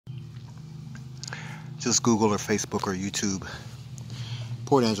Just Google or Facebook or YouTube.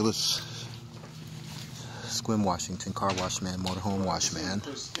 Port Angeles-Sequim, Washington, car wash man, motorhome wash man.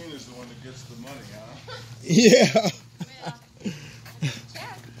 Christina's the one that gets the money, huh? Yeah.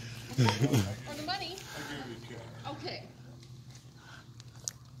 Check. Or the money. I'll give you a check. Okay.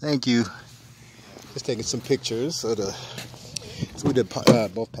 Thank you. Just taking some pictures of the. So we did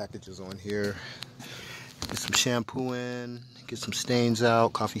both packages on here. Get some shampoo in. Get some stains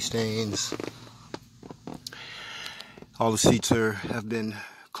out, coffee stains. All the seats have been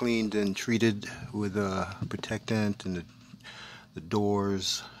cleaned and treated with a protectant, and the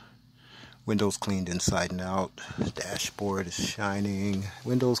doors, windows cleaned inside and out. The dashboard is shining.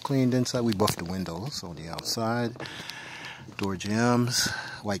 Windows cleaned inside. We buffed the windows on the outside. Door jambs.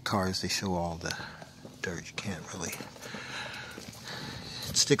 White cars, they show all the dirt. You can't really.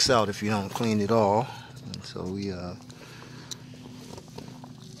 It sticks out if you don't clean it all. And so we have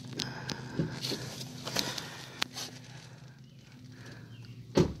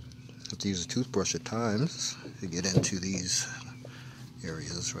to use a toothbrush at times to get into these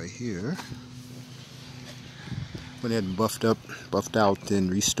areas right here. Went ahead and buffed out,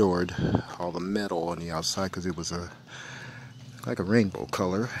 and restored all the metal on the outside because it was like a rainbow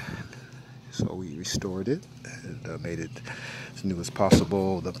color. So we restored it and made it as new as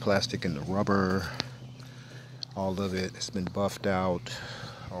possible. The plastic and the rubber, all of it has been buffed out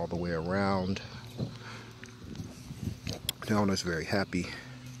all the way around. The owner's very happy.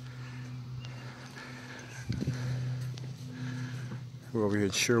 We're over here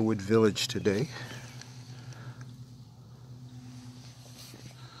in Sherwood Village today.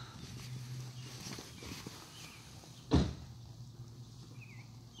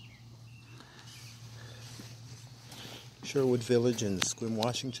 Sherwood Village in Sequim,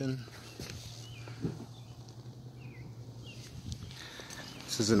 Washington.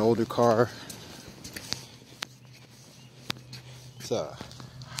 This is an older car. It's a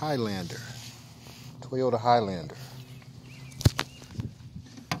Highlander, Toyota Highlander.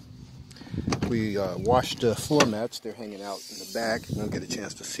 We washed the floor mats. They're hanging out in the back. You don't get a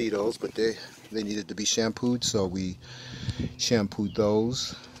chance to see those, but they needed to be shampooed, so we shampooed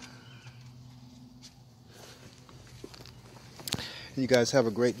those. You guys have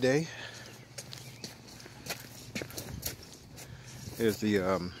a great day. There's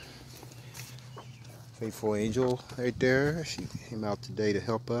the faithful angel right there. She came out today to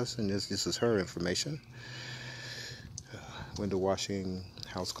help us, and this is her information. Window washing,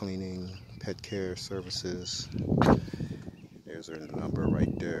 house cleaning, pet care services. There's her number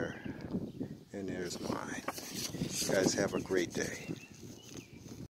right there, and there's mine. You guys have a great day.